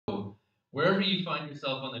Wherever you find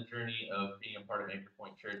yourself on the journey of being a part of Anchor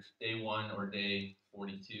Point Church, day 1 or day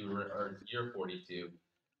 42 or year 42,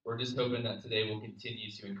 we're just hoping that today will continue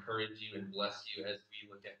to encourage you and bless you as we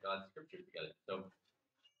look at God's scripture together. So,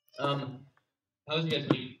 how was you guys'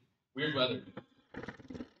 week? Weird weather.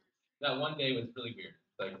 That one day was really weird.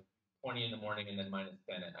 Like 20 in the morning and then minus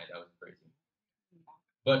 10 at night. That was crazy.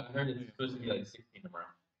 But I heard it's supposed to be like 16 tomorrow,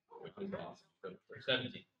 which was awesome. So, or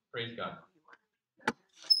 17. Praise God.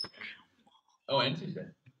 Oh, and Tuesday.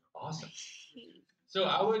 Awesome. So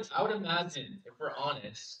I would imagine, if we're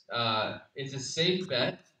honest, it's a safe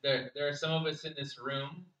bet. There are some of us in this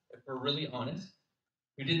room, if we're really honest,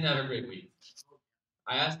 who didn't have a great week.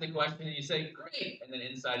 I asked the question and you say great, and then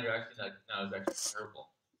inside you're actually like, no, it was actually terrible.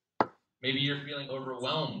 Maybe you're feeling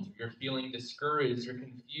overwhelmed, you're feeling discouraged, or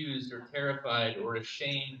confused, or terrified, or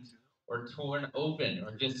ashamed, or torn open,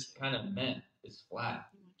 or just kind of meh, just flat.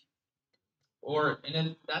 And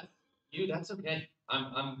if that's you, that's okay.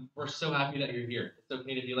 We're so happy that you're here. It's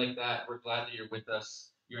okay to be like that. We're glad that you're with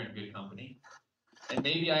us. You're in good company. And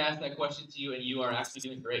maybe I asked that question to you, and you are actually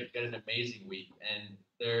doing great. You had an amazing week, and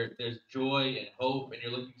there's joy and hope, and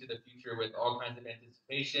you're looking to the future with all kinds of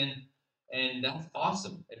anticipation, and that's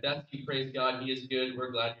awesome. If that's you, praise God. He is good.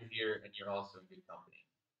 We're glad you're here, and you're also in good company.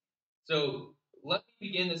 So let me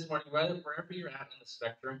begin this morning, wherever you're at in the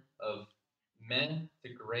spectrum of men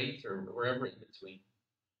to great or wherever in between,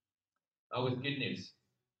 with good news.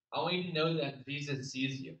 I want you to know that Jesus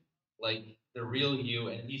sees you, like the real you,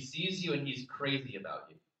 and he sees you and he's crazy about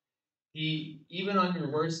you. He, even on your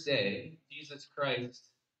worst day, Jesus Christ,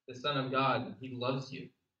 the Son of God, he loves you.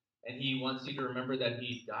 And he wants you to remember that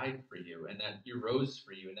he died for you, and that he rose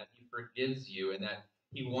for you, and that he forgives you, and that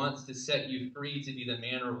he wants to set you free to be the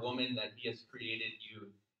man or woman that he has created you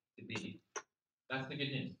to be. That's the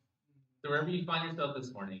good news. So wherever you find yourself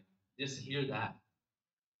this morning, just hear that.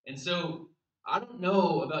 And so I don't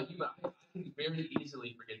know about you, but I can very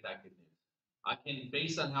easily forget that good news. I can,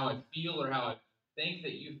 based on how I feel or how I think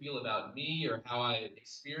that you feel about me or how I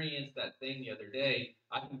experienced that thing the other day,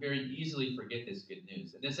 I can very easily forget this good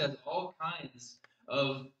news. And this has all kinds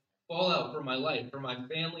of fallout for my life, for my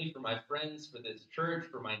family, for my friends, for this church,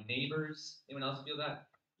 for my neighbors. Anyone else feel that?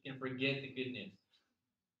 You can forget the good news.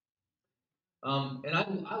 And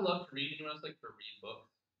I love to read. Anyone else like to read books?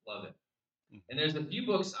 Love it. And there's a few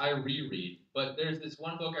books I reread, but there's this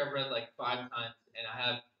one book I've read like 5 times, and I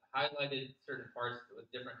have highlighted certain parts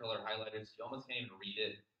with different color highlighters. You almost can't even read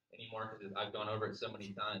it anymore because I've gone over it so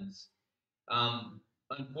many times.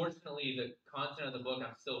 Unfortunately, the content of the book,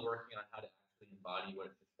 I'm still working on how to actually embody what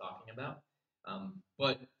it's talking about.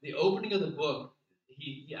 But the opening of the book,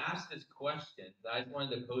 he asked this question that I just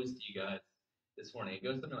wanted to pose to you guys this morning. It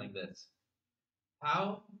goes something like this: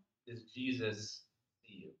 how does Jesus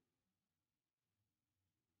see you?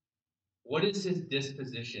 What is his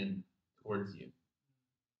disposition towards you?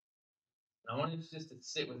 And I wanted just to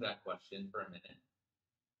sit with that question for a minute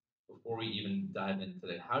before we even dive in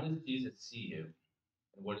today. How does Jesus see you?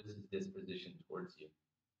 And what is his disposition towards you?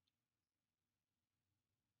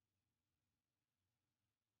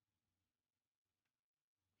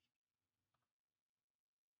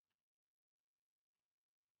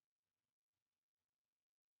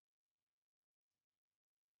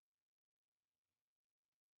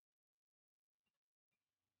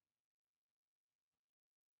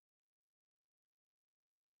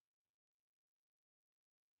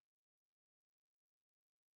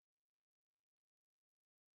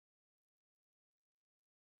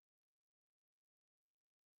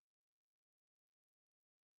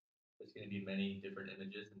 There's going to be many different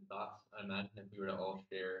images and thoughts. I imagine if we were to all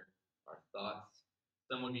share our thoughts,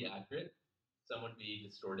 some would be accurate, some would be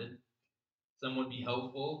distorted, some would be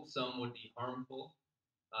helpful, some would be harmful,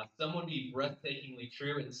 some would be breathtakingly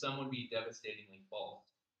true, and some would be devastatingly false.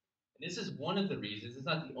 And this is one of the reasons, it's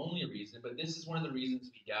not the only reason, but this is one of the reasons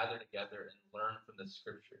we gather together and learn from the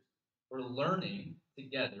scriptures. We're learning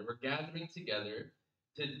together, we're gathering together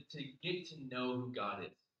to get to know who God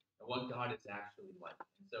is and what God is actually like.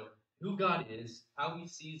 And so, who God is, how he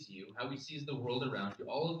sees you, how he sees the world around you,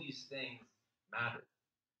 all of these things matter.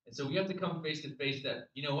 And so we have to come face to face that,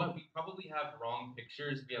 you know what, we probably have wrong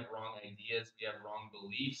pictures, we have wrong ideas, we have wrong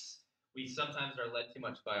beliefs. We sometimes are led too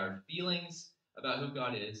much by our feelings about who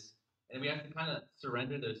God is. And we have to kind of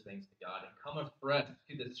surrender those things to God and come afresh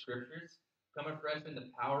to the scriptures, come afresh in the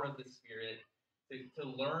power of the Spirit to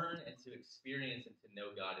learn and to experience and to know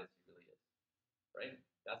God as he really is. Right?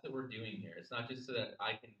 That's what we're doing here. It's not just so that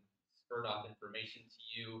I can spurt off information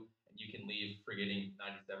to you and you can leave forgetting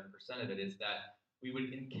 97% of it. It's that we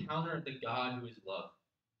would encounter the God who is love,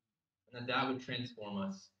 and that would transform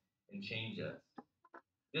us and change us.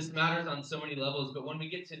 This matters on so many levels, but when we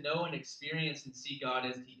get to know and experience and see God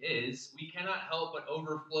as He is, we cannot help but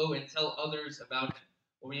overflow and tell others about Him.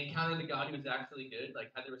 When we encounter the God who is actually good,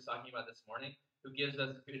 like Heather was talking about this morning, who gives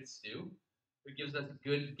us good stew, who gives us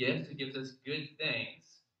good gifts, who gives us good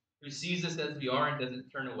things, who sees us as we are and doesn't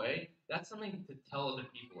turn away, that's something to tell other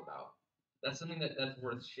people about. That's something that's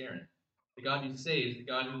worth sharing. The God who saves, the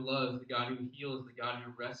God who loves, the God who heals, the God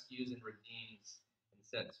who rescues and redeems and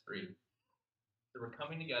sets free. So we're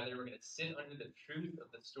coming together. We're going to sit under the truth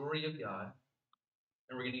of the story of God,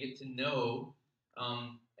 and we're going to get to know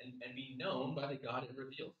and be known by the God it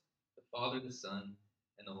reveals, the Father, the Son,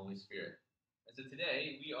 and the Holy Spirit. And so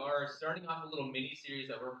today we are starting off a little mini series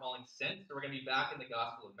that we're calling Sent. So we're going to be back in the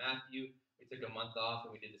Gospel of Matthew. We took a month off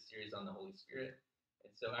and we did the series on the Holy Spirit.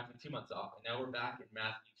 And so actually 2 months off, and now we're back in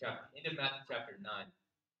end of Matthew chapter 9,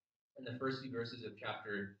 and the first few verses of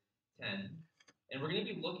chapter 10. And we're going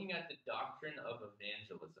to be looking at the doctrine of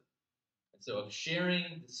evangelism. And so of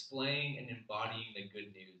sharing, displaying, and embodying the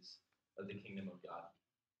good news of the kingdom of God.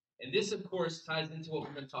 And this, of course, ties into what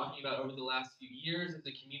we've been talking about over the last few years as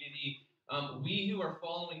a community. We who are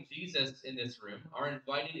following Jesus in this room are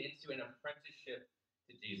invited into an apprenticeship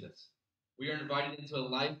to Jesus. We are invited into a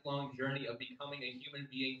lifelong journey of becoming a human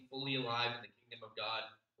being fully alive in the kingdom of God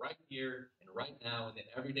right here and right now in the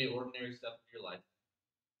everyday, ordinary stuff of your life.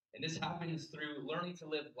 And this happens through learning to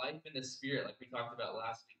live life in the Spirit, like we talked about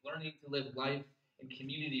last week, learning to live life in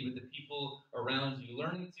community with the people around you,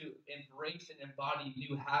 learning to embrace and embody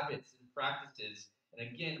new habits and practices, and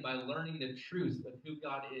again, by learning the truth of who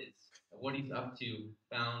God is and what He's up to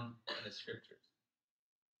found in the Scriptures.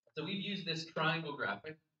 So we've used this triangle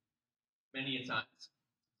graphic many a times.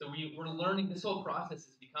 So we're learning, this whole process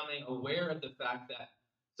is becoming aware of the fact that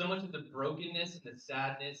so much of the brokenness and the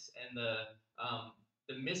sadness and the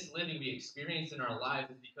misliving we experience in our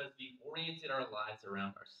lives is because we've oriented our lives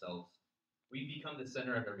around ourselves. We become the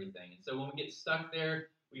center of everything. And so when we get stuck there,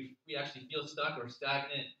 we actually feel stuck or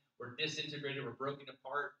stagnant, we're disintegrated, we're broken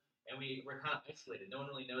apart, and we're kind of isolated. No one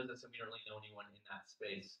really knows us, and we don't really know anyone in that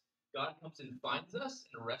space. God comes and finds us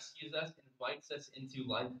and rescues us, invites us into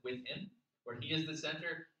life with Him, where He is the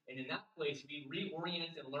center. And in that place, we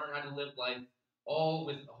reorient and learn how to live life all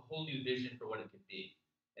with a whole new vision for what it could be.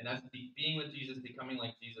 And that's being with Jesus, becoming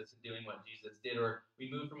like Jesus, and doing what Jesus did. Or we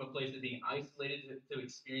move from a place of being isolated to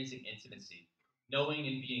experiencing intimacy, knowing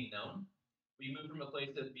and being known. We move from a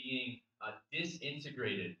place of being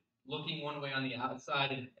disintegrated, looking one way on the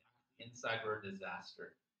outside and inside we're a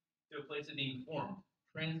disaster, to a place of being formed,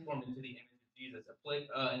 transformed into the image of Jesus.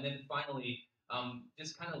 And then finally,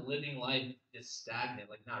 just kind of living life just stagnant,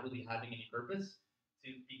 like not really having any purpose, to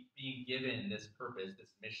being given this purpose, this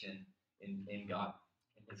mission in God,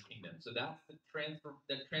 in His kingdom. So that's the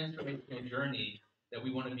transformational journey that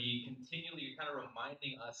we want to be continually kind of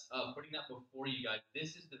reminding us of, putting that before you guys.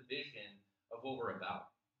 This is the vision of what we're about.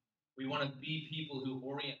 We want to be people who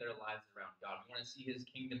orient their lives around God. We want to see His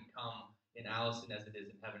kingdom come in Alliston as it is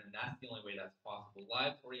in heaven, and that's the only way that's possible.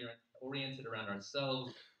 Lives oriented around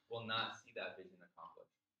ourselves will not see that vision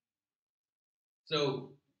accomplished.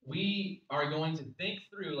 So we are going to think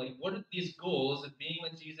through, like, what are these goals of being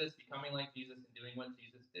with Jesus, becoming like Jesus, and doing what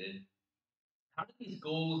Jesus did? How do these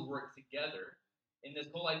goals work together in this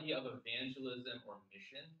whole idea of evangelism or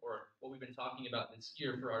mission, or what we've been talking about this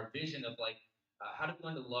year for our vision of, like, how do we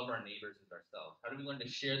learn to love our neighbors as ourselves? How do we learn to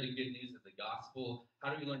share the good news of the gospel? How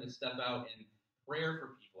do we learn to step out in prayer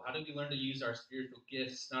for people? How do we learn to use our spiritual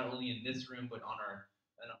gifts not only in this room but on our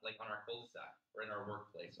cul-de-sac or in our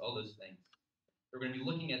workplace? All those things. We're going to be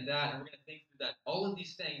looking at that, and we're going to think through that. All of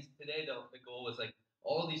these things today, though, the goal is like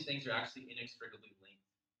all of these things are actually inextricably linked.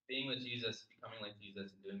 Being with Jesus, becoming like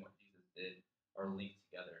Jesus, and doing what Jesus did are linked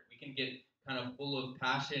together. We can get kind of full of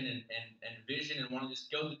passion and vision and want to just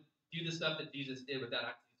go do the stuff that Jesus did without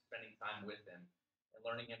actually spending time with Him and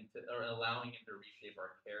learning Him or allowing Him to reshape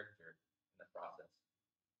our character in the process.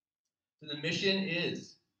 So the mission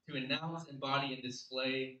is to announce, embody, and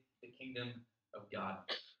display the kingdom of God.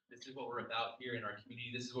 This is what we're about here in our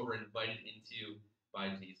community. This is what we're invited into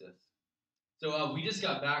by Jesus. So we just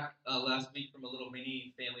got back last week from a little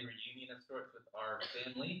mini family reunion of sorts with our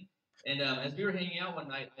family. And as we were hanging out one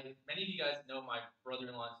night, many of you guys know my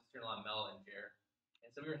brother-in-law and sister-in-law, Mel and Jer.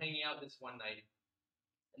 And so we were hanging out this one night,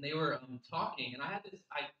 and they were talking, and I had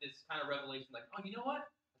this kind of revelation, like, oh, you know what?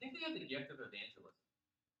 I think they have the gift of evangelism.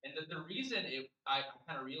 And the reason I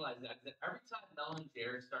kind of realized that is that every time Mel and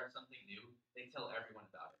Jared start something new, they tell everyone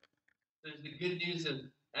about it. There's the good news of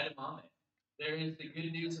edamame. There is the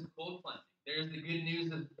good news of cold plunge. There's the good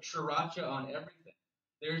news of sriracha on everything.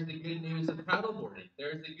 There's the good news of paddleboarding.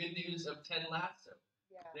 There's the good news of Ted Lasso.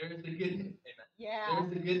 Yeah. There's the good news. Amen.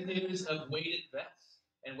 There's the good news of weighted vests.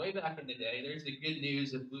 And way back in the day, there's the good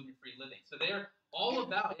news of gluten-free living. So they're all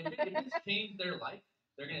about, if it's changed their life,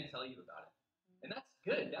 they're going to tell you about it. And that's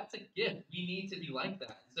good. That's a gift. We need to be like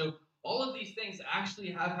that. So all of these things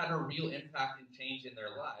actually have had a real impact and change in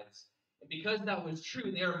their lives. And because that was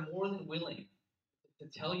true, they are more than willing to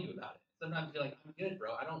tell you about it. Sometimes you're like, I'm good,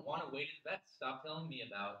 bro. I don't want a weighted vest. Stop telling me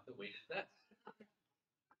about the weighted vest.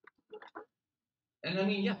 And I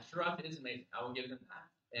mean, yeah, Sharafa is amazing. I will give them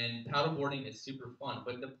that. And paddleboarding is super fun.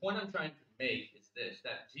 But the point I'm trying to make is this,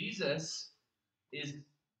 that Jesus is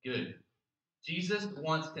good. Jesus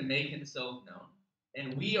wants to make himself known.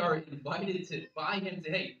 And we are invited to, by him,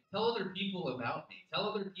 to, hey, tell other people about me. Tell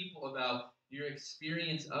other people about your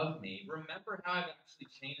experience of me. Remember how I've actually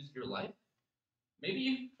changed your life. Maybe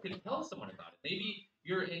you could tell someone about it. Maybe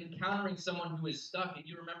you're encountering someone who is stuck and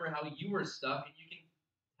you remember how you were stuck and you can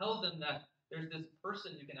tell them that there's this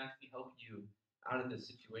person who can actually help you out of this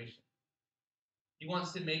situation. He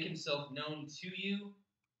wants to make himself known to you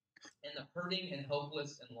and the hurting and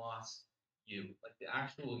helpless and lost you, like the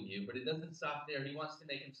actual you. But it doesn't stop there. He wants to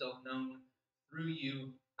make himself known through you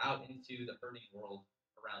out into the hurting world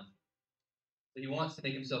around you. So he wants to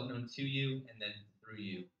make himself known to you and then through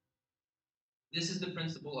you. This is the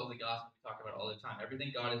principle of the gospel we talk about all the time.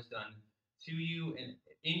 Everything God has done to you and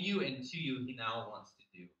in you and to you, he now wants to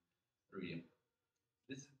do through you.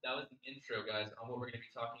 That was the intro, guys, on what we're going to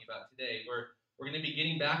be talking about today. We're going to be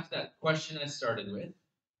getting back to that question I started with,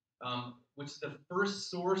 which is the first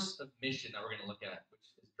source of mission that we're going to look at, which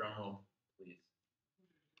is drumroll, please.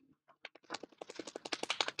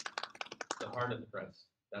 The heart of Christ.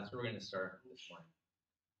 That's where we're going to start this morning.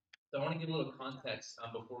 So I want to give a little context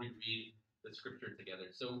before we read the scripture together.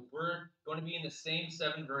 So we're going to be in the same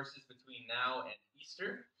 7 verses between now and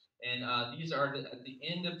Easter. And these are at the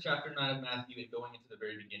end of chapter 9 of Matthew and going into the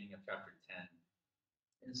very beginning of chapter 10.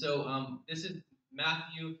 And so this is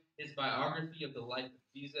Matthew, his biography of the life of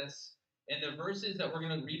Jesus. And the verses that we're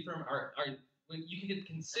going to read from are you can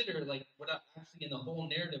consider like what actually in the whole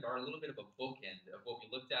narrative are a little bit of a bookend of what we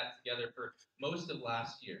looked at together for most of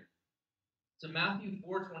last year. So Matthew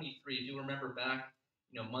 4:23, if you remember back,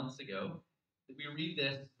 months ago, we read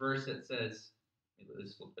this verse that says,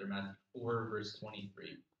 let's flip there, Matthew 4, verse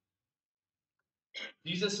 23.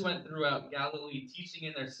 Jesus went throughout Galilee, teaching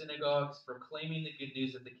in their synagogues, proclaiming the good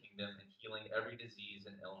news of the kingdom, and healing every disease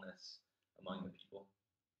and illness among the people.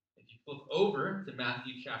 If you flip over to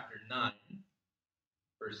Matthew chapter 9,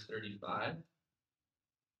 verse 35,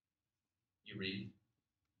 you read,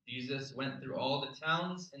 Jesus went through all the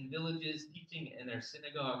towns and villages, teaching in their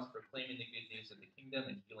synagogues, proclaiming the good news of the kingdom,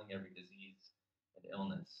 and healing every disease and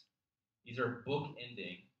illness. These are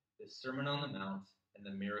bookending the Sermon on the Mount and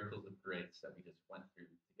the miracles of grace that we just went through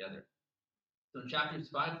together. So in chapters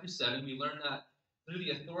 5 through 7, we learn that through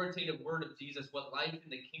the authoritative word of Jesus, what life in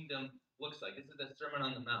the kingdom looks like. This is the Sermon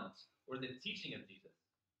on the Mount, or the teaching of Jesus.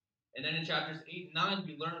 And then in chapters 8 and 9,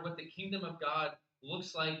 we learn what the kingdom of God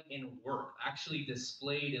looks like in work, actually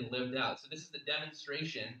displayed and lived out. So this is the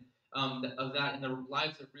demonstration of that in the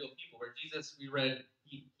lives of real people, where Jesus, we read,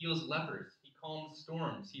 he heals lepers, he calms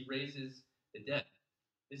storms, he raises the dead.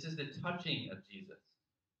 This is the touching of Jesus.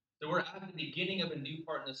 So we're at the beginning of a new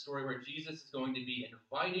part in the story where Jesus is going to be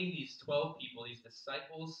inviting these 12 people, these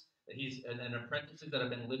disciples, and apprentices that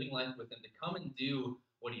have been living life with him to come and do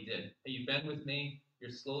what he did. Hey, you've been with me,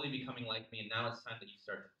 you're slowly becoming like me, and now it's time that you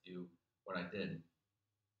start to do what I did.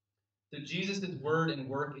 So Jesus' word and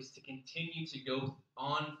work is to continue to go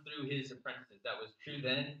on through his apprentices. That was true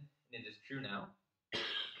then, and it is true now.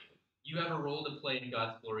 You have a role to play in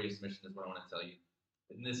God's glorious mission, is what I want to tell you.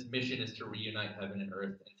 And this mission is to reunite heaven and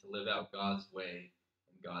earth and to live out God's way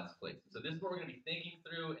in God's place. So this is what we're going to be thinking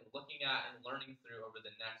through and looking at and learning through over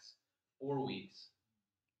the next 4 weeks.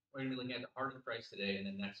 We're going to be looking at the heart of Christ today, and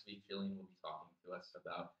then next week, Jillian will be talking to us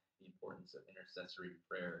about the importance of intercessory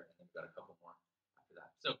prayer, and then we've got a couple more after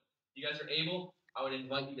that. So if you guys are able, I would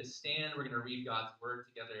invite you to stand. We're going to read God's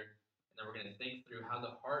word together, and then we're going to think through how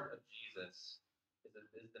the heart of Jesus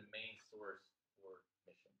is the main source for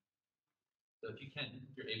mission. So if you can,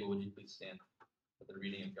 if you're able, would you please stand for the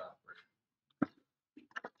reading of God's word?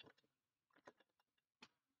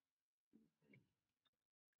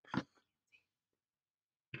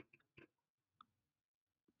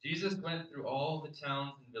 Jesus went through all the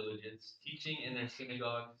towns and villages, teaching in their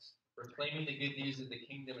synagogues, proclaiming the good news of the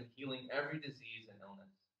kingdom and healing every disease and illness.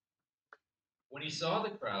 When he saw the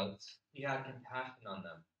crowds, he had compassion on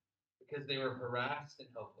them, because they were harassed and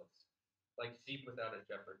helpless, like sheep without a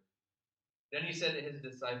shepherd. Then he said to his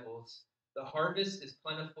disciples, "The harvest is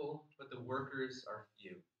plentiful, but the workers are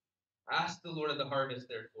few. Ask the Lord of the harvest,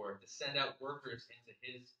 therefore, to send out workers into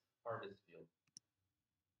his harvest field.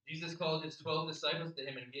 Jesus called his 12 disciples to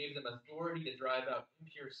him and gave them authority to drive out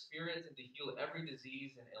impure spirits and to heal every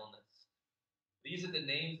disease and illness. These are the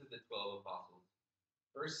names of the 12 apostles.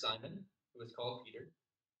 First, Simon, who was called Peter,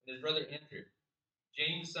 and his brother Andrew,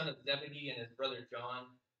 James, son of Zebedee, and his brother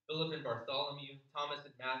John, Philip and Bartholomew, Thomas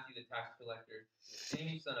and Matthew, the tax collector,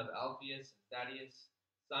 James, son of Alphaeus and Thaddeus,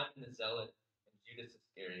 Simon the zealot, and Judas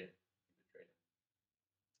Iscariot, who betrayed him.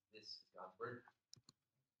 This is God's word.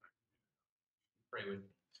 Pray with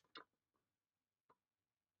me.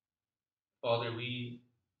 Father, we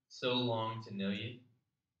so long to know you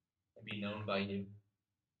and be known by you.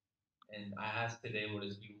 And I ask today, Lord,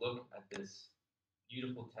 as we look at this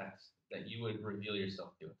beautiful text, that you would reveal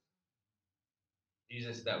yourself to us.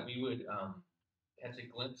 Jesus, that we would catch a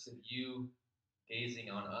glimpse of you gazing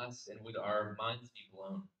on us, and would our minds be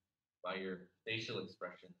blown by your facial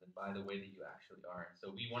expressions and by the way that you actually are. And so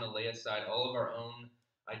we want to lay aside all of our own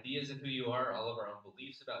ideas of who you are, all of our own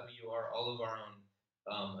beliefs about who you are, all of our own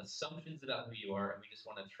assumptions about who you are, and we just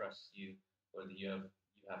want to trust you, Lord, that you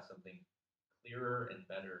have something clearer and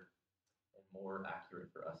better and more accurate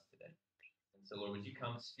for us today. And so, Lord, would you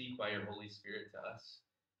come speak by your Holy Spirit to us?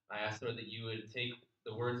 I ask, Lord, that you would take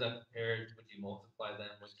the words I've prepared, would you multiply them?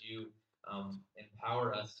 Would you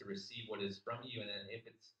empower us to receive what is from you? And then if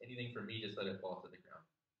it's anything from me, just let it fall to the ground.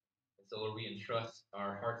 And so, Lord, we entrust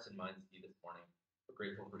our hearts and minds to you this morning. We're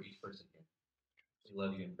grateful for each person here. We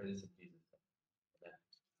love you and pray this in Jesus' name.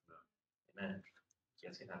 Amen. Amen. You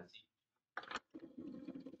guys can have a seat.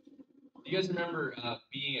 Do you guys remember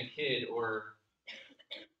being a kid or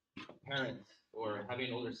a parent or having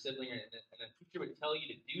an older sibling and a teacher would tell you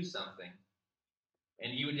to do something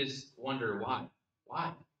and you would just wonder why?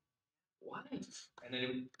 Why? And then it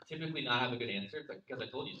would typically not have a good answer. It's like, because I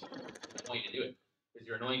told you so. I want you to do it. Because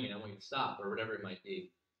you're annoying me and I want you to stop, or whatever it might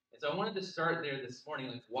be. And so I wanted to start there this morning.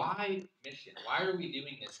 Like, why mission? Why are we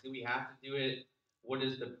doing this? Do we have to do it? What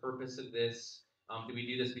is the purpose of this? Do we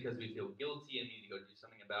do this because we feel guilty and need to go do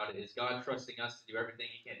something about it? Is God trusting us to do everything?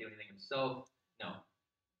 He can't do anything himself? No.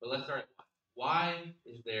 But let's start. Why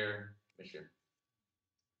is there mission?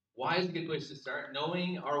 Why is a good place to start?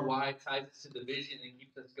 Knowing our why ties us to the vision and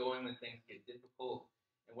keeps us going when things get difficult.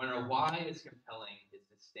 And when our why is compelling, it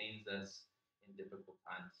sustains us in difficult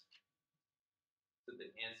times. So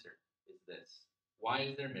the answer is this. Why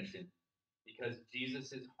is there mission? Because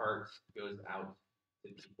Jesus' heart goes out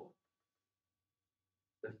to people.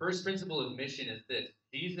 The first principle of mission is this.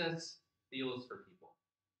 Jesus feels for people.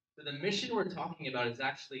 So the mission we're talking about is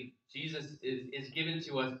actually Jesus is given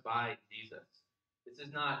to us by Jesus. This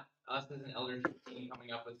is not us as an eldership team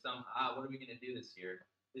coming up with some, what are we going to do this year?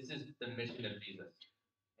 This is the mission of Jesus.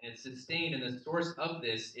 And it's sustained, and the source of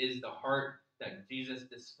this is the heart that Jesus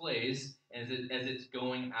displays as it's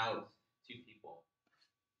going out to people.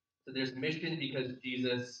 So there's mission because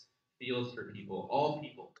Jesus feels for people, all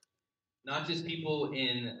people. Not just people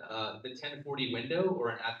in the 1040 window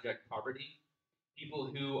or in abject poverty,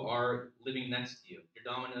 people who are living next to you, your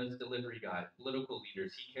Domino's delivery guy, political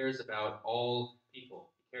leaders. He cares about all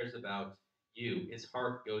people. He cares about you. His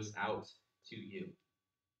heart goes out to you.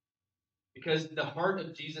 Because the heart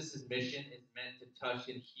of Jesus' mission is meant to touch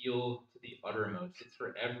and heal to the uttermost. It's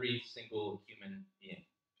for every single human being.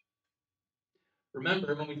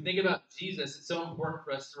 Remember, when we think about Jesus, it's so important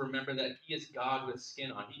for us to remember that he is God with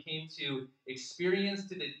skin on. He came to experience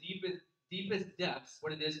to the deepest depths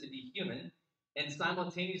what it is to be human, and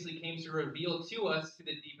simultaneously came to reveal to us to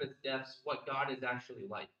the deepest depths what God is actually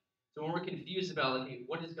like. So when we're confused about, like, hey,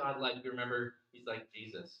 what is God like, we remember he's like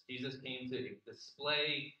Jesus. Jesus came to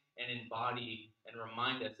display and embody and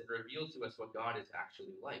remind us and reveal to us what God is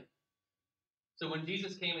actually like. So when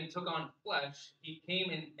Jesus came and took on flesh, he came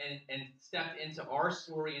and stepped into our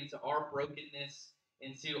story, into our brokenness,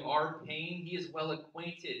 into our pain. He is well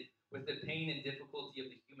acquainted with the pain and difficulty of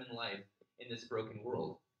the human life in this broken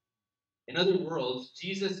world. In other words,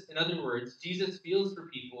 Jesus feels for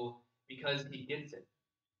people because he gets it.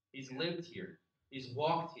 He's lived here. He's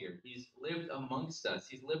walked here. He's lived amongst us.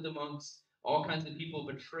 He's lived amongst all kinds of people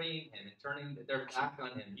betraying him and turning their back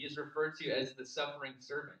on him. He is referred to as the suffering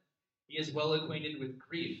servant. He is well acquainted with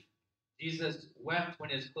grief. Jesus wept when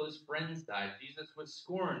his close friends died. Jesus was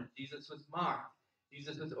scorned. Jesus was mocked.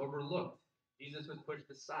 Jesus was overlooked. Jesus was pushed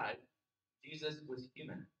aside. Jesus was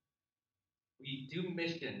human. We do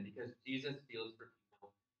mission because Jesus feels for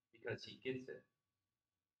people because he gets it.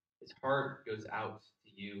 His heart goes out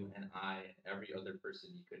to you and I and every other person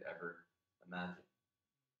you could ever imagine.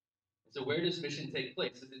 And so where does mission take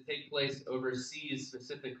place? Does it take place overseas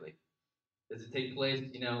specifically? Does it take place,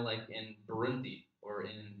 like in Burundi or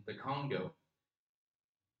in the Congo.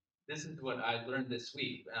 This is what I learned this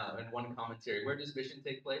week in one commentary. Where does mission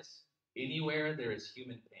take place? Anywhere there is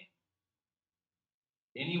human pain.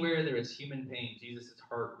 Anywhere there is human pain, Jesus'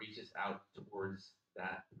 heart reaches out towards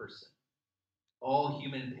that person. All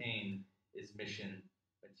human pain is mission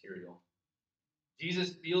material.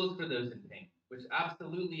 Jesus feels for those in pain, which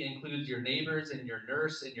absolutely includes your neighbors and your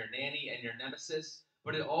nurse and your nanny and your nemesis,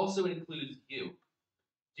 but it also includes you.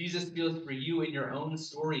 Jesus feels for you in your own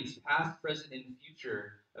stories, past, present, and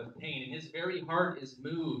future of pain, and his very heart is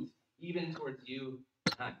moved even towards you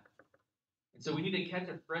tonight. And so we need to catch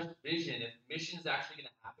a fresh vision. If mission is actually going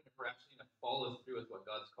to happen, if we're actually going to follow through with what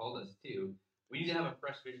God's called us to, we need to have a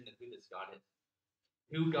fresh vision of who this God is.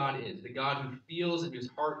 Who God is, the God who feels and whose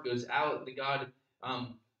heart goes out, the God,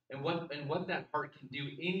 and what that heart can do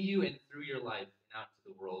in you and through your life and out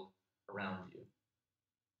to the world around you.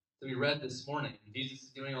 So we read this morning, Jesus is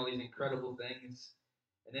doing all these incredible things,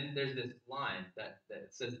 and then there's this line that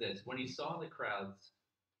says this: when he saw the crowds,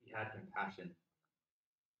 he had compassion.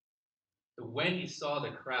 So when he saw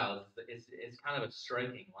the crowds, it's kind of a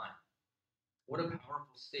striking line. What a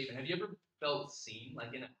powerful statement. Have you ever felt seen,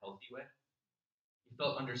 like in a healthy way? You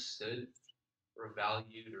felt understood or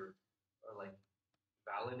valued or like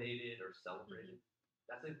validated or celebrated.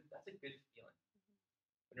 That's a good feeling.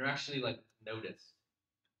 When you're actually like noticed.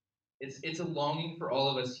 It's a longing for all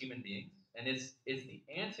of us human beings, and it's the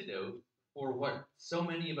antidote for what so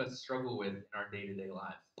many of us struggle with in our day-to-day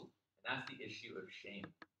lives. And that's the issue of shame.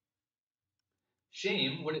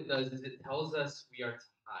 Shame, what it does is it tells us we are to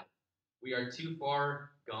hide. We are too far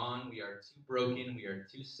gone, we are too broken, we are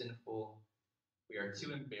too sinful, we are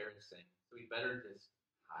too embarrassing. So we better just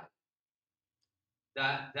hide.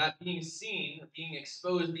 That being seen, being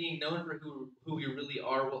exposed, being known for who we really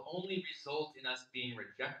are will only result in us being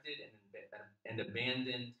rejected and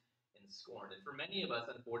abandoned and scorned. And for many of us,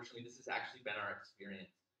 unfortunately, this has actually been our experience.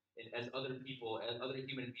 And as other people, as other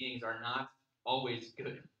human beings are not always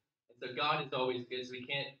good. And so God is always good, so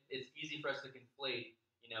it's easy for us to conflate,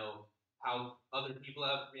 how other people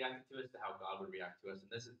have reacted to us to how God would react to us. And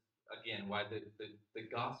this is, again, why the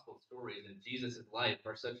gospel stories in Jesus' life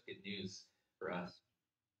are such good news for us.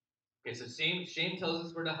 Okay, so shame tells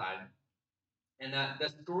us where to hide. And that the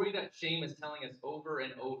story that shame is telling us over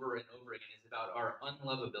and over and over again is about our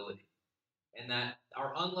unlovability. And that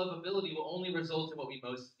our unlovability will only result in what we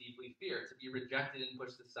most deeply fear, to be rejected and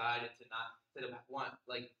pushed aside, and to want,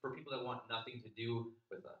 like, for people that want nothing to do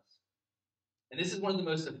with us. And this is one of the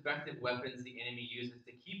most effective weapons the enemy uses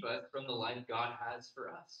to keep us from the life God has for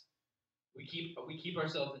us. We keep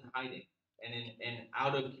ourselves in hiding and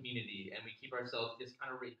out of community, and we keep ourselves just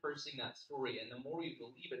kind of rehearsing that story. And the more we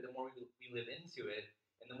believe it, the more we live into it,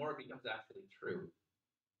 and the more it becomes actually true.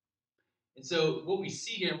 And so what we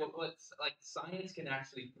see here, what like science can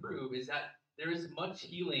actually prove, is that there is much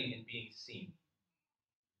healing in being seen.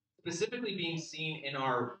 Specifically being seen in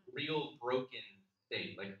our real broken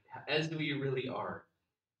state, like as we really are.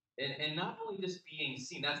 And not only just being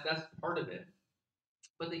seen, that's part of it.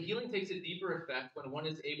 But the healing takes a deeper effect when one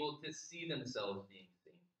is able to see themselves being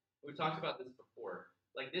seen. We've talked about this before.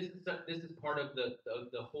 Like this is part of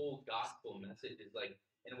the whole gospel message, is like,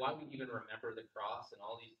 and why we even remember the cross and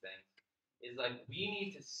all these things, is like we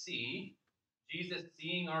need to see Jesus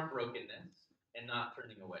seeing our brokenness and not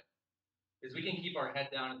turning away. Because we can keep our head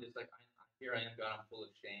down and just like, here I am, God, I'm full of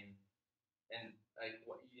shame, and like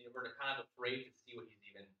we're kind of afraid to see what he's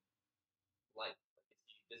even like. Is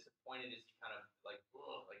he disappointed? Is he kind of like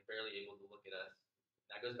barely able to look at us?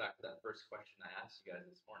 And that goes back to that first question I asked you guys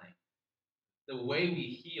this morning. The way we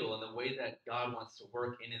heal and the way that God wants to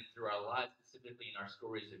work in and through our lives, specifically in our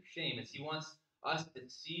stories of shame, is he wants us to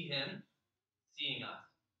see him seeing us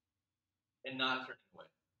and not turning away.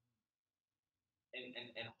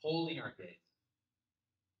 And holding our gaze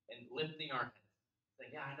and lifting our heads,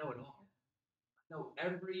 saying, yeah, I know it all. I know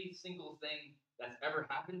every single thing that's ever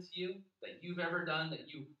happened to you, that you've ever done, that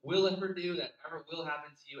you will ever do, that ever will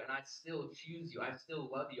happen to you, and I still choose you. I still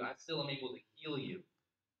love you. I still am able to heal you.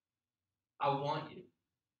 I want you.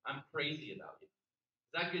 I'm crazy about you.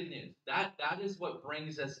 Is that good news? That is what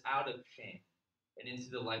brings us out of shame and into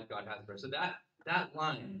the life God has for us. So that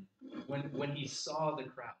line, when he saw the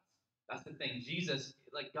crowds, that's the thing. Jesus,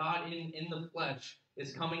 like God in the flesh,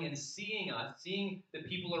 is coming and seeing us, seeing the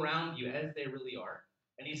people around you as they really are.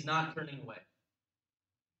 And he's not turning away.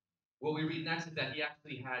 What we read next is that he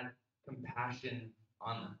actually had compassion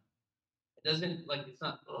on them. It doesn't, like, it's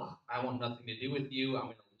not, I want nothing to do with you. I'm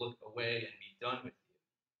going to look away and be done with you.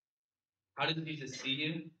 How does Jesus see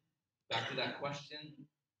you? Back to that question.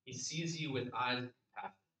 He sees you with eyes of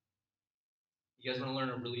compassion. You guys want to learn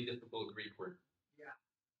a really difficult Greek word?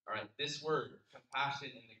 All right, this word, compassion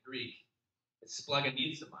in the Greek, is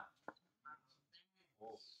splaganizomai.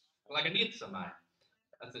 Splaganizomai.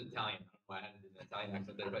 That's Italian. I don't know why I had to do an Italian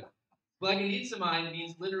accent there, but splaganizomai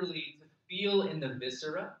means literally to feel in the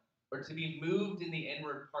viscera or to be moved in the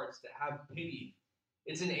inward parts, to have pity.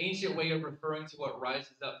 It's an ancient way of referring to what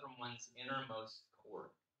rises up from one's innermost core.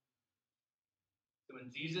 So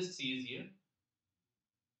when Jesus sees you,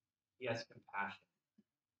 he has compassion.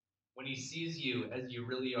 When he sees you as you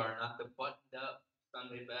really are, not the buttoned up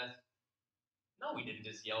Sunday best. No, we didn't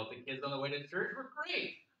just yell at the kids on the way to church. We're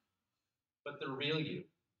great. But the real you,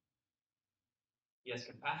 he has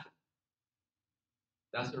compassion.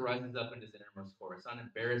 That's what rises up in his innermost core. It's not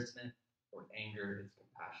embarrassment or anger, it's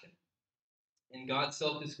compassion. In God's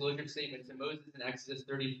self-disclosure statement to Moses in Exodus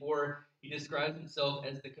 34, he describes himself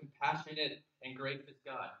as the compassionate and gracious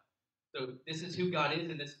God. So this is who God is,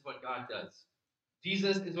 and this is what God does.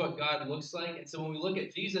 Jesus is what God looks like. And so when we look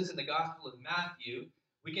at Jesus in the Gospel of Matthew,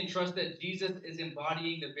 we can trust that Jesus is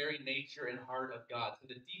embodying the very nature and heart of God. So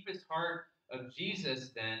the deepest heart of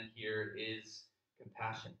Jesus then here is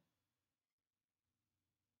compassion.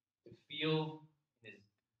 To feel in his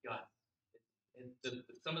gut.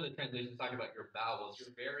 Some of the translations talk about your bowels. Your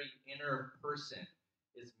very inner person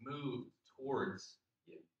is moved towards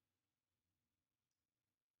you.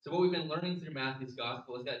 So what we've been learning through Matthew's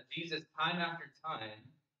gospel is that Jesus, time after time,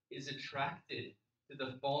 is attracted to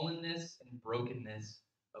the fallenness and brokenness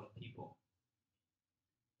of people.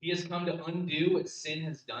 He has come to undo what sin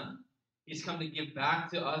has done. He's come to give back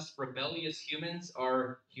to us rebellious humans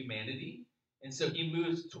our humanity. And so he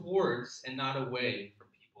moves towards and not away from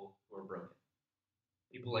people who are broken.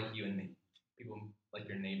 People like you and me. People like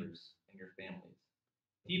your neighbors and your families.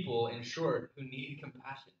 People, in short, who need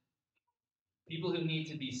compassion. People who need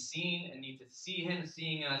to be seen and need to see him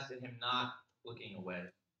seeing us and him not looking away.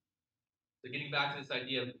 So getting back to this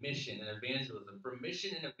idea of mission and evangelism. For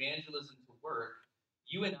mission and evangelism to work,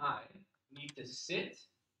 you and I need to sit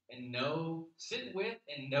with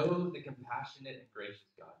and know the compassionate and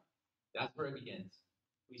gracious God. That's where it begins.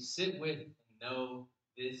 We sit with and know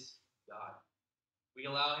this God. We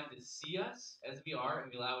allow him to see us as we are,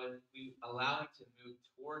 and we allow him to move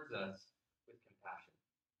towards us with compassion.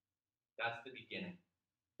 That's the beginning.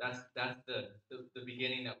 That's the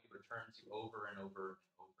beginning that we return to over and over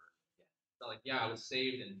and over again. It's not like, I was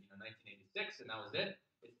saved in 1986 and that was it.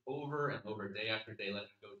 It's over and over, day after day,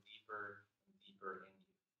 letting him go deeper and deeper in you.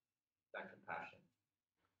 That compassion.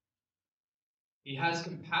 He has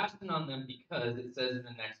compassion on them because, it says in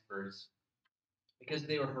the next verse, because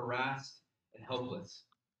they were harassed and helpless,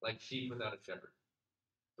 like sheep without a shepherd.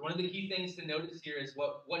 So one of the key things to notice here is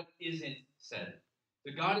what isn't said.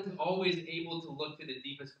 So God is always able to look to the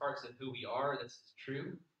deepest parts of who we are. That's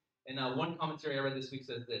true. And one commentary I read this week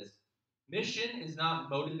says this: mission is not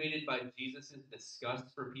motivated by Jesus' disgust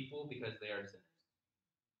for people because they are sinners.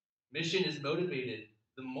 Mission is motivated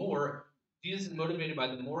Jesus is motivated by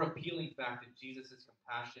the more appealing fact of Jesus'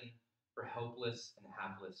 compassion for helpless and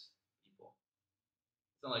hapless people.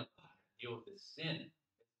 It's not like, I gotta deal with this sin.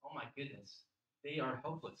 Oh my goodness, they are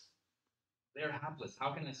helpless. They are hapless.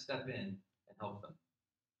 How can I step in and help them?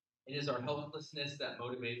 It is our helplessness that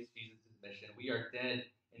motivates Jesus' mission. We are dead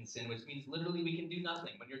in sin, which means literally we can do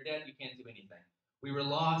nothing. When you're dead, you can't do anything. We were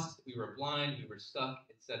lost, we were blind, we were stuck,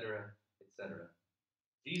 etc., etc.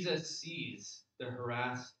 Jesus sees the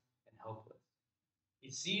harassed and helpless.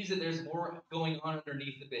 He sees that there's more going on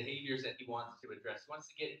underneath the behaviors that he wants to address. He wants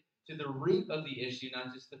to get to the root of the issue,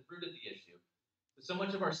 not just the fruit of the issue. So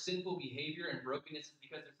much of our sinful behavior and brokenness is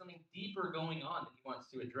because there's something deeper going on that he wants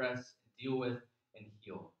to address and deal with and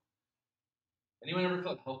heal. Anyone ever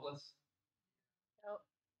felt helpless? Nope.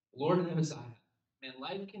 Lord knows I have. Man,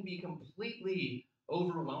 life can be completely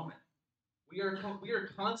overwhelming. We are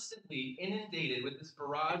constantly inundated with this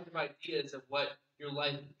barrage of ideas of what your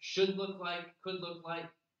life should look like, could look like.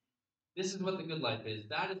 This is what the good life is.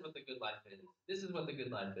 That is what the good life is. This is what the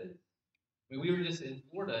good life is. I mean, we were just in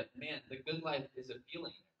Florida. Man, the good life is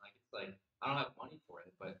appealing. It's like I don't have money for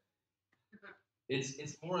it, but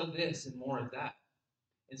it's more of this and more of that.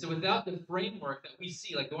 And so without the framework that we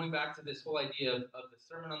see, like going back to this whole idea of the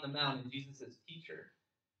Sermon on the Mount and Jesus as teacher,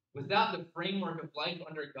 without the framework of life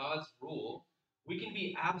under God's rule, we can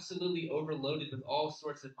be absolutely overloaded with all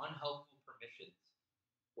sorts of unhelpful permissions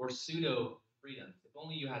or pseudo freedoms. If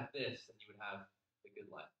only you had this, then you would have the good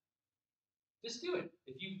life. Just do it.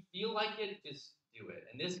 If you feel like it, just do it.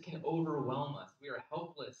 And this can overwhelm us. We are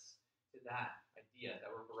helpless to that idea that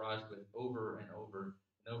we're barraged with over and over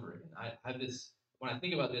and over again. I have this, when I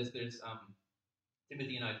think about this, there's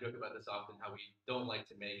Timothy and I joke about this often, how we don't like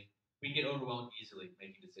to make We get overwhelmed easily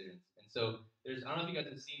making decisions. And so I don't know if you guys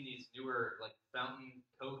have seen these newer like fountain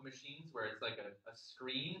Coke machines where it's like a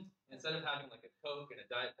screen. Instead of having like a Coke and a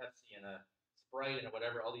Diet Pepsi and a Sprite and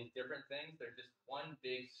whatever, all these different things, they're just one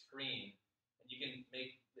big screen. And you can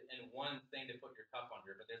make in one thing to put your cup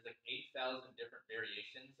under, but there's like 8,000 different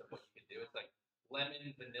variations of what you can do. It's like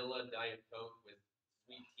lemon, vanilla, Diet Coke with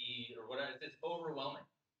sweet tea or whatever. It's overwhelming.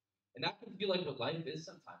 And that can feel like what life is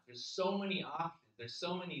sometimes. There's so many options, there's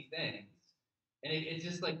so many things. And it's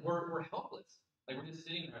just like we're helpless. Like we're just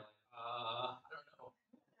sitting there like, I don't know.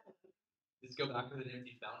 Just go back with an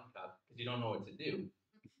empty fountain cup because you don't know what to do.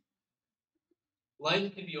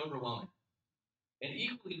 Life can be overwhelming. And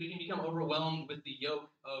equally, we can become overwhelmed with the yoke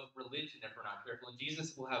of religion if we're not careful. And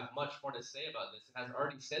Jesus will have much more to say about this and has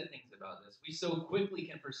already said things about this. We so quickly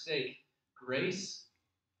can forsake grace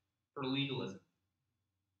for legalism,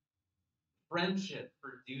 friendship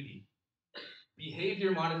for duty,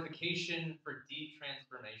 behavior modification for deep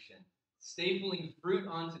transformation, stapling fruit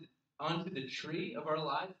onto the tree of our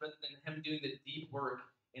lives rather than Him doing the deep work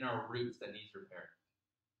in our roots that needs repair.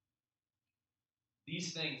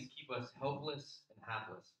 These things keep us helpless and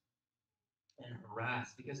hapless and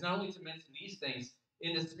harassed because not only to mention these things,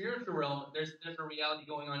 in the spiritual realm, there's a reality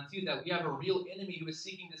going on too that we have a real enemy who is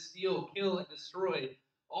seeking to steal, kill, and destroy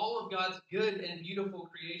all of God's good and beautiful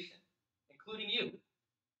creation, including you.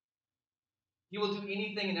 He will do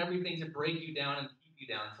anything and everything to break you down and keep you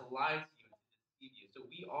down, to lie to you and to deceive you. So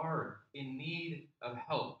we are in need of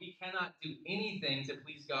help. We cannot do anything to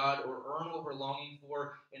please God or earn what we're longing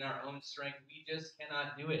for in our own strength. We just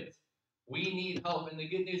cannot do it. We need help. And the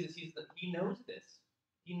good news is He knows this.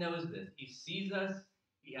 He knows this. He sees us.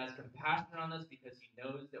 He has compassion on us because He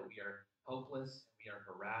knows that we are helpless and we are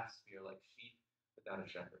harassed. We are like sheep without a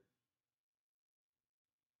shepherd.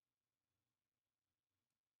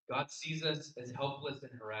 God sees us as helpless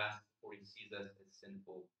and harassed before He sees us as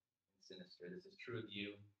sinful and sinister. This is true of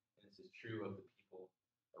you, and this is true of the people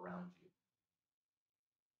around you.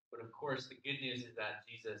 But of course, the good news is that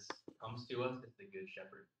Jesus comes to us as the Good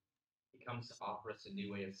Shepherd. He comes to offer us a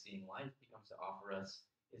new way of seeing life. He comes to offer us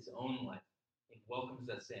His own life. He welcomes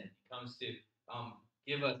us in. He comes to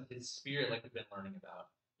give us His Spirit, like we've been learning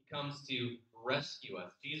about. He comes to rescue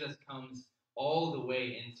us. Jesus comes all the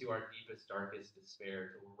way into our deepest, darkest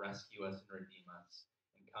despair to rescue us and redeem us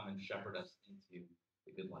and come and shepherd us into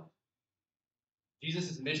the good life.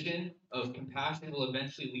 Jesus' mission of compassion will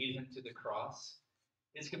eventually lead Him to the cross.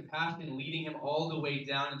 His compassion leading Him all the way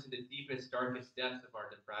down into the deepest, darkest depths of our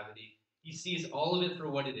depravity. He sees all of it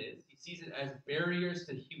for what it is. He sees it as barriers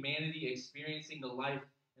to humanity experiencing the life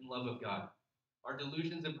and love of God. Our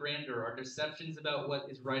delusions of grandeur, our deceptions about what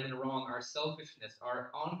is right and wrong, our selfishness, our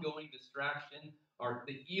ongoing distraction,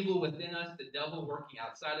 the evil within us, the devil working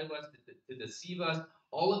outside of us to deceive us,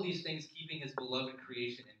 all of these things keeping His beloved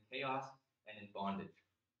creation in chaos and in bondage.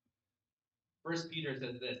 First Peter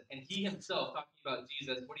says this, and He Himself, talking about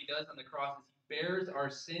Jesus, what He does on the cross is He bears our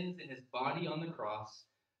sins in His body on the cross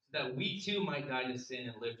so that we too might die to sin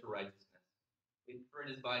and live to righteousness. For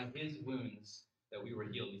it is by His wounds that we were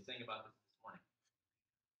healed. We sang about this morning.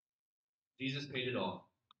 Jesus paid it all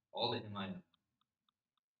to Him I am.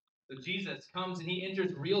 So Jesus comes and He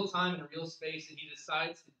enters real time and real space and He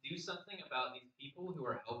decides to do something about these people who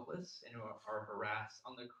are helpless and who are harassed.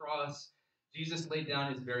 On the cross, Jesus laid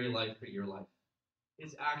down His very life for your life.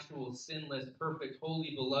 His actual, sinless, perfect,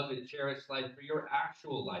 holy, beloved, cherished life for your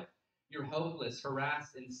actual life. Your helpless,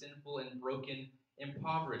 harassed, and sinful, and broken,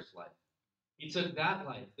 impoverished life. He took that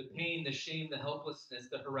life, the pain, the shame, the helplessness,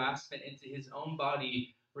 the harassment into His own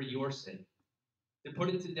body for your sake. To put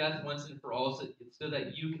it to death once and for all so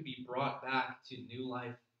that you can be brought back to new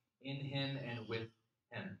life in Him and with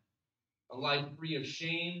Him. A life free of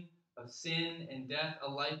shame, of sin and death, a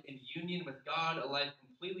life in union with God, a life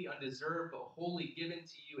completely undeserved but wholly given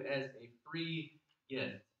to you as a free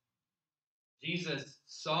gift. Jesus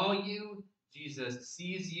saw you, Jesus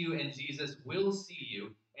sees you, and Jesus will see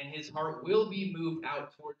you, and His heart will be moved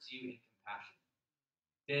out towards you in compassion,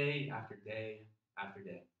 day after day after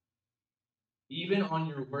day. Even on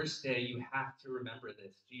your worst day, you have to remember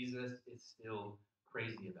this. Jesus is still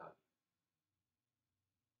crazy about you.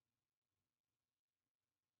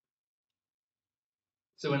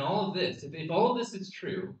 So in all of this, if all of this is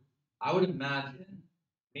true, I would imagine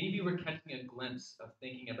maybe we're catching a glimpse of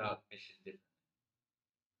thinking about mission differently.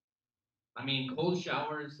 I mean, cold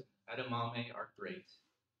showers and edamame are great,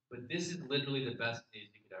 but this is literally the best news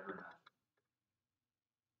you could ever imagine.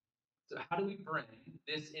 So how do we bring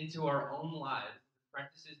this into our own lives,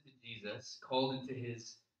 practices to Jesus, called into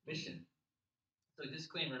His mission? So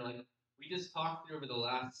disclaimer, we just talked through over the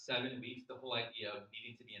last 7 weeks the whole idea of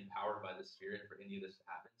needing to be empowered by the Spirit for any of this to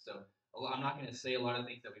happen. So I'm not going to say a lot of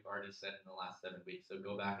things that we've already said in the last 7 weeks. So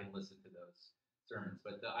go back and listen to those sermons.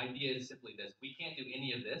 But the idea is simply this: we can't do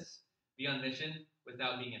any of this, be on mission,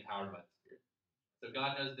 without being empowered by the Spirit. So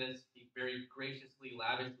God knows this. He very graciously,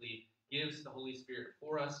 lavishly gives the Holy Spirit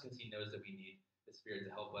for us because he knows that we need the Spirit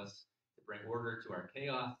to help us, to bring order to our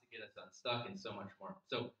chaos, to get us unstuck, and so much more.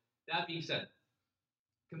 So that being said,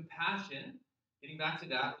 compassion, getting back to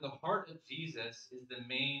that, the heart of Jesus is the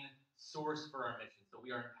main source for our mission. So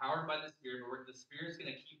we are empowered by the Spirit, but the Spirit's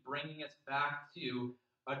going to keep bringing us back to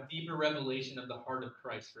a deeper revelation of the heart of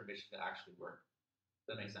Christ for mission to actually work.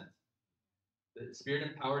 Does that make sense? The Spirit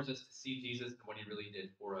empowers us to see Jesus and what he really did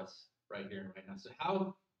for us right here and right now. So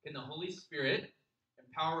how can the Holy Spirit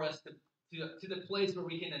empower us to the place where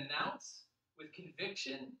we can announce with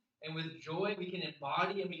conviction and with joy, we can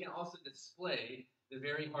embody and we can also display the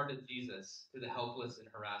very heart of Jesus to the helpless and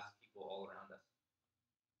harassed people all around us?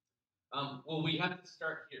 Well, we have to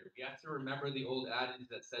start here. We have to remember the old adage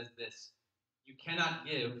that says this: you cannot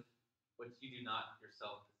give what you do not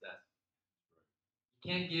yourself possess.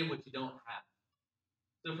 You can't give what you don't have.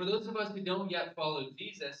 So for those of us who don't yet follow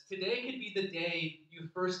Jesus, today could be the day you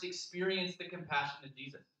first experience the compassion of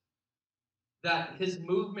Jesus. That his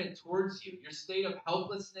movement towards you, your state of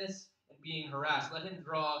helplessness and being harassed, let him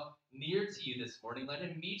draw near to you this morning. Let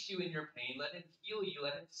him meet you in your pain. Let him heal you.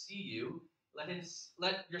 Let him see you.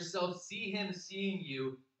 Let yourself see him seeing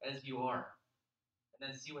you as you are. And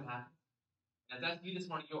then see what happens. And if that's you this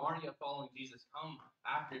morning, you aren't yet following Jesus, come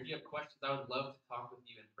after. If you have questions, I would love to talk with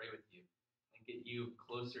you and pray with you and get you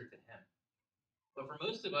closer to him. But for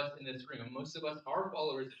most of us in this room, most of us are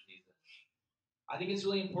followers of Jesus. I think it's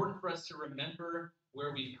really important for us to remember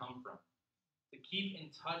where we've come from, to keep in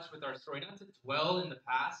touch with our story, not to dwell in the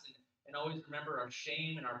past and always remember our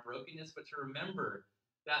shame and our brokenness, but to remember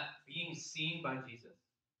that being seen by Jesus,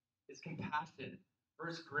 his compassion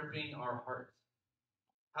first gripping our hearts,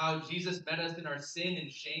 how Jesus met us in our sin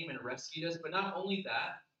and shame and rescued us. But not only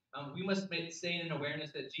that, we must stay in an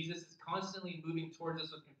awareness that Jesus is constantly moving towards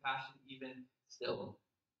us with compassion even still.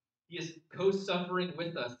 He is co-suffering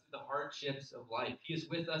with us through the hardships of life. He is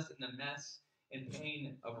with us in the mess and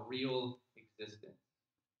pain of real existence.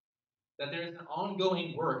 That there is an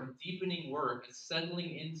ongoing work, a deepening work, a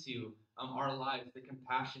settling into our lives, the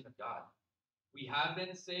compassion of God. We have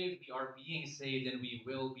been saved, we are being saved, and we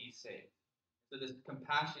will be saved. So this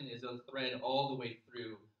compassion is a thread all the way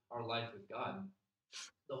through our life with God.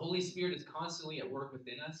 The Holy Spirit is constantly at work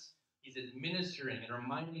within us. He's administering and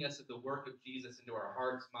reminding us of the work of Jesus into our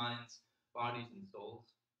hearts, minds, bodies, and souls.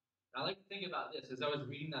 And I like to think about this as I was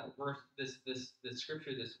reading that verse, this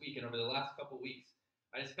scripture this week, and over the last couple of weeks,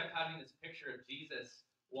 I just kept having this picture of Jesus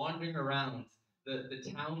wandering around the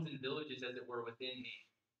towns and villages, as it were, within me,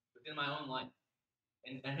 within my own life,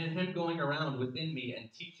 and him going around within me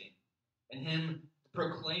and teaching, and him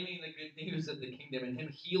proclaiming the good news of the kingdom, and him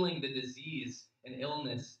healing the disease and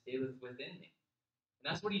illness within me.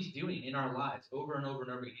 And that's what he's doing in our lives over and over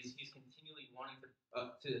and over again. He's continually wanting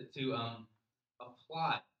to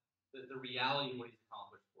apply the reality of what he's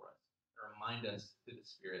accomplished for us and remind us through the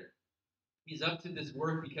Spirit. He's up to this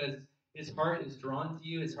work because his heart is drawn to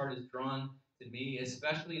you. His heart is drawn to me,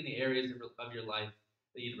 especially in the areas of your life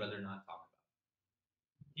that you'd rather not talk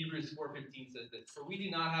about. Hebrews 4:15 says this: "For we do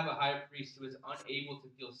not have a high priest who is unable to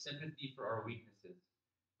feel sympathy for our weaknesses,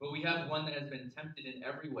 but we have one that has been tempted in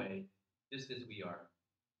every way, just as we are.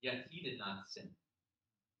 Yet he did not sin."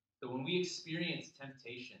 So when we experience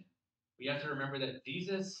temptation, we have to remember that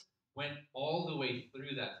Jesus went all the way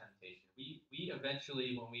through that temptation. We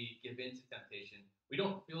eventually, when we give in to temptation, we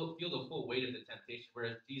don't feel the full weight of the temptation,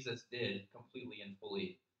 whereas Jesus did completely and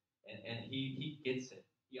fully. And he gets it.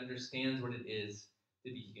 He understands what it is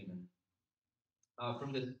to be human.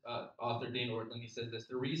 From this author, Dane Ortland, he says this: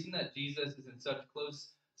 "The reason that Jesus is in such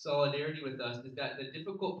close solidarity with us is that the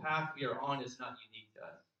difficult path we are on is not unique to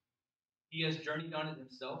us. He has journeyed on it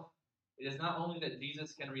himself. It is not only that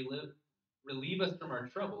Jesus can relieve us from our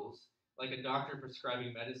troubles, like a doctor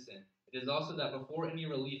prescribing medicine. It is also that before any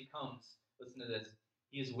relief comes, listen to this,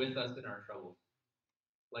 he is with us in our troubles,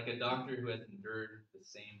 like a doctor who has endured the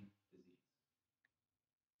same disease."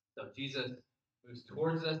 So Jesus moves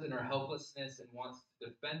towards us in our helplessness and wants to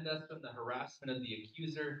defend us from the harassment of the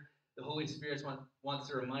accuser. The Holy Spirit wants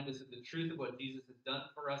to remind us of the truth of what Jesus has done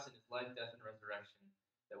for us in his life, death, and resurrection,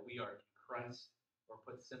 that we are in Christ, or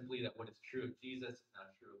put simply, that what is true of Jesus is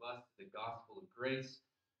not true of us, the gospel of grace.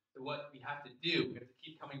 So what we have to do, we have to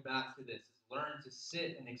keep coming back to this, is learn to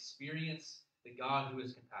sit and experience the God who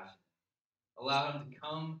is compassionate. Allow him to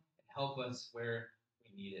come and help us where we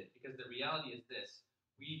you need it. Because the reality is this: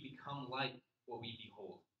 we become like what we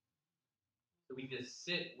behold. So we need to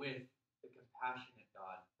sit with the compassionate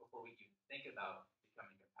God before we even think about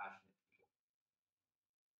becoming compassionate people.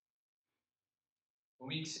 When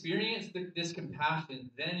we experience this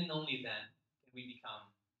compassion, then and only then can we become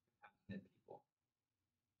compassionate people.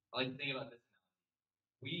 I like to think about this now.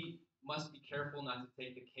 We must be careful not to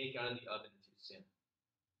take the cake out of the oven too soon.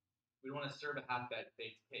 We don't want to serve a half-baked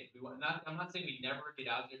cake. I'm not saying we never get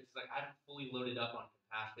out there because I haven't fully loaded up on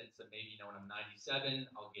compassion, so maybe when I'm 97,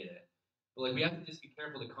 I'll get it. But we have to just be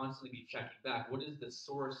careful to constantly be checking back. What is the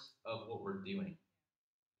source of what we're doing?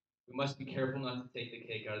 We must be careful not to take the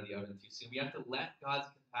cake out of the oven too soon. We have to let God's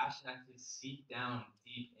compassion actually seep down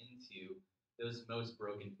deep into those most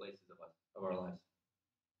broken places of our lives.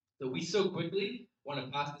 So we so quickly want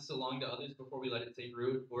to pass this along to others before we let it take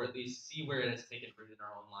root, or at least see where it has taken root in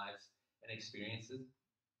our own lives and experiences.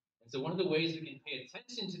 And so one of the ways we can pay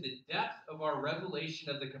attention to the depth of our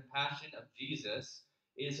revelation of the compassion of Jesus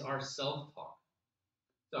is our self-talk.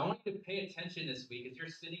 So I want you to pay attention this week as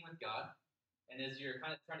you're sitting with God and as you're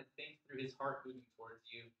kind of trying to think through his heart moving towards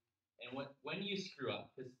you. And when you screw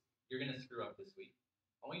up, because you're going to screw up this week,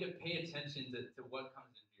 I want you to pay attention to what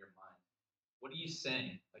comes into your mind. What are you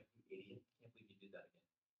saying? Like, you idiot, I can't believe you did that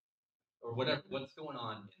again. Or whatever, what's going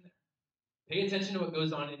on in there? Pay attention to what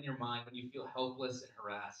goes on in your mind when you feel helpless and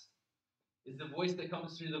harassed. Is the voice that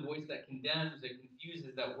comes through the voice that condemns, that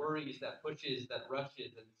confuses, that worries, that pushes, that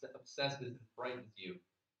rushes, that obsesses and frightens you?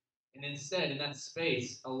 And instead, in that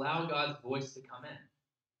space, allow God's voice to come in.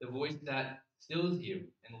 The voice that stills you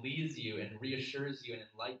and leads you and reassures you and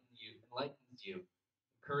enlightens you,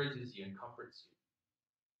 encourages you and comforts you,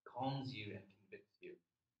 calms you and convicts you.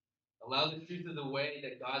 Allow the truth of the way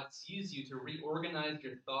that God sees you to reorganize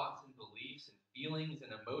your thoughts and beliefs and feelings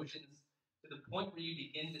and emotions to the point where you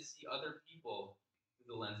begin to see other people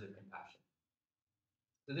through the lens of compassion.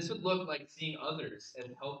 So this would look like seeing others as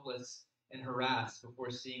helpless and harassed before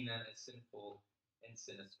seeing them as sinful and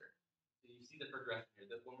sinister. So you see the progression here,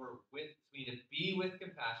 that when we need to be with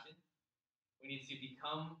compassion, we need to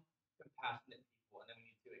become compassionate people, and then we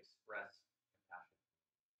need to express compassion.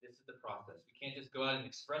 This is the process. We can't just go out and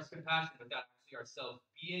express compassion without actually ourselves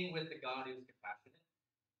being with the God who is compassionate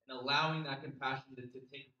and allowing that compassion to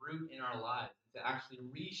take root in our lives, to actually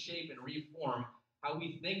reshape and reform how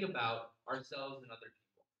we think about ourselves and other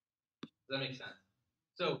people. Does that make sense?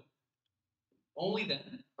 So only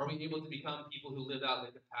then are we able to become people who live out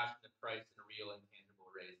the compassion of Christ in real and tangible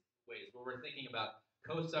ways, where we're thinking about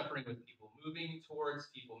co-suffering with people, moving towards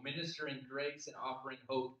people, ministering grace and offering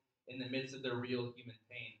hope in the midst of their real human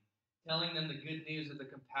pain, telling them the good news of the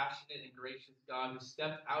compassionate and gracious God who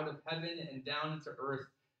stepped out of heaven and down into earth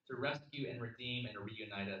to rescue and redeem and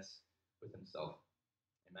reunite us with himself.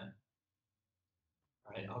 Amen.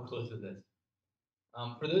 All right, I'll close with this.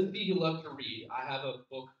 For those of you who love to read, I have a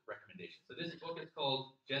book recommendation. So this book is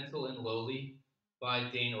called Gentle and Lowly by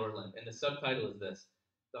Dane Ortlund, and the subtitle is this: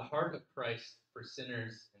 The Heart of Christ for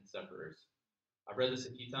Sinners and Sufferers. I've read this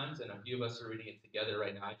a few times, and a few of us are reading it together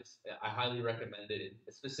right now. I highly recommend it,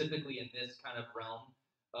 specifically in this kind of realm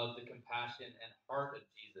of the compassion and heart of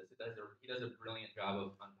Jesus. He does a brilliant job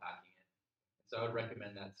of unpacking it. So I would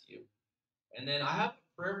recommend that to you. And then I have a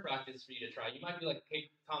prayer practice for you to try. You might be like, hey,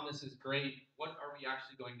 Tom, this is great. What are we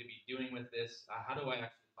actually going to be doing with this? How do I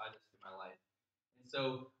actually apply this to my life? And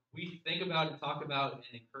so we think about and talk about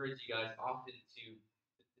and encourage you guys often to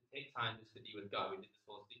take time just to be with God. We did this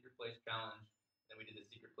whole Secret Place Challenge, then we did the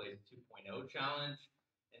Secret Place 2.0 Challenge.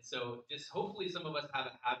 And so just hopefully some of us have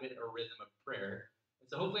a habit or rhythm of prayer.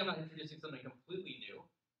 And so hopefully I'm not introducing something completely new,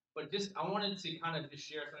 but just I wanted to kind of just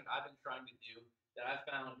share something I've been trying to do that I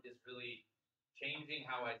found is really changing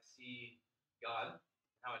how I see God,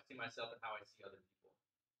 how I see myself, and how I see other people.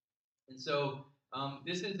 And so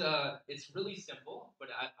this is it's really simple, but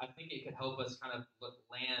I think it could help us kind of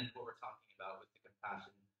land what we're talking about with the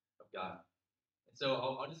compassion of God. And so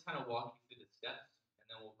I'll just kind of walk you through the steps, and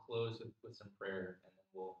then we'll close with some prayer, and then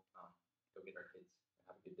we'll go get our kids and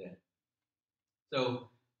have a good day.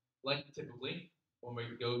 So, like typically, when we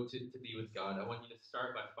go to be with God, I want you to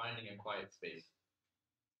start by finding a quiet space.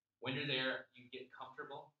 When you're there, you get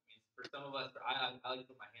comfortable. I mean, for some of us, I like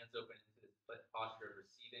to put my hands open into this posture of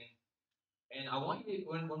receiving. And I want you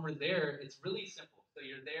to, when we're there, it's really simple. So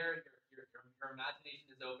you're there, your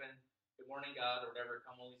imagination is open. Good morning, God, or whatever.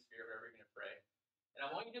 Come, Holy Spirit, whatever you're going to pray. And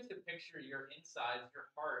I want you just to picture your insides,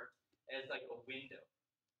 your heart, as like a window.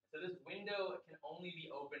 So this window can only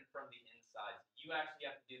be opened from the inside. You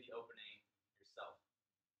actually have to do the opening yourself.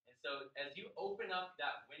 And so as you open up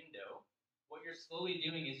that window, what you're slowly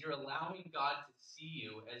doing is you're allowing God to see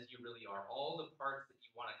you as you really are, all the parts that you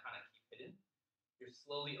you want to kind of keep hidden, you're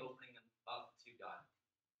slowly opening them up to God.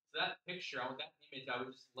 So that picture, that image, I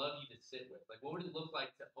would just love you to sit with. Like, what would it look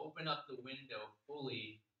like to open up the window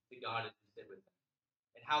fully to God as you sit with Him?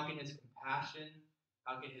 And how can His compassion,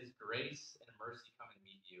 how can His grace and mercy come and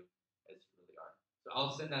meet you as you really are? So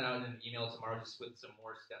I'll send that out in an email tomorrow, just with some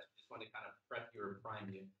more steps. Just want to kind of prep you or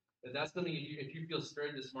prime you. But that's something. If you feel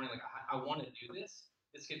stirred this morning, like I want to do this,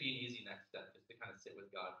 this could be an easy next step, just to kind of sit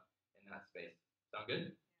with God in that space. Sound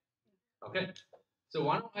good? Okay. So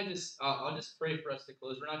why don't I just I'll just pray for us to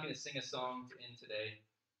close. We're not going to sing a song to end today,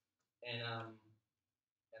 and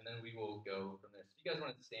then we will go from there. So if you guys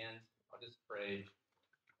want to stand, I'll just pray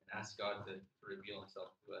and ask God to reveal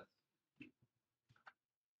Himself to us.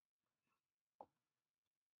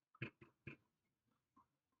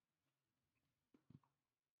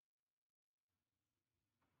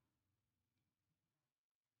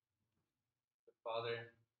 So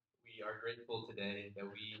Father, we are grateful today that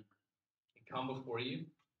we can come before you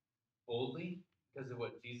boldly because of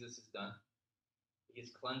what Jesus has done. He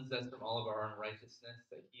has cleansed us from all of our unrighteousness,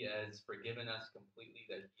 that He has forgiven us completely,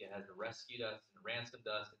 that He has rescued us and ransomed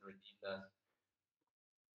us and redeemed us.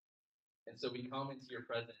 And so we come into your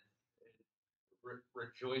presence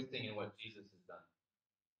rejoicing in what Jesus has done.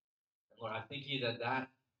 And Lord, I thank you that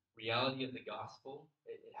reality of the gospel,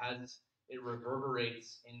 it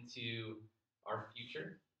reverberates into our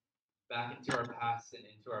future, back into our past and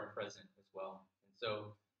into our present as well. And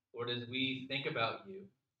so, Lord, as we think about you,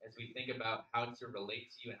 as we think about how to relate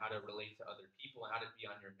to you and how to relate to other people and how to be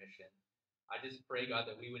on your mission, I just pray, God,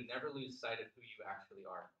 that we would never lose sight of who you actually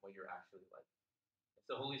are, what you're actually like. And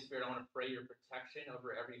so, Holy Spirit, I want to pray your protection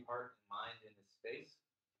over every heart and mind in this space,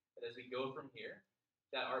 that as we go from here,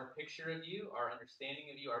 that our picture of you, our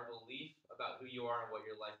understanding of you, our belief about who you are and what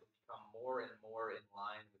you're like will become more and more in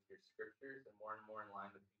line with your scriptures and more in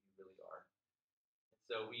line with who you really are. And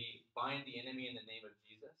so we bind the enemy in the name of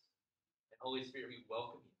Jesus. And Holy Spirit, we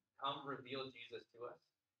welcome you. Come reveal Jesus to us.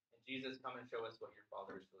 And Jesus, come and show us what your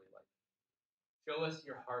Father is really like. Show us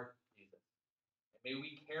your heart, Jesus. And may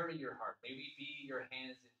we carry your heart. May we be your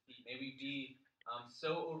hands and feet. May we be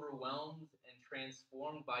so overwhelmed and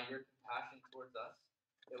transformed by your compassion towards us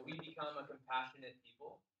that we become a compassionate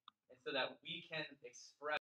people, and so that we can express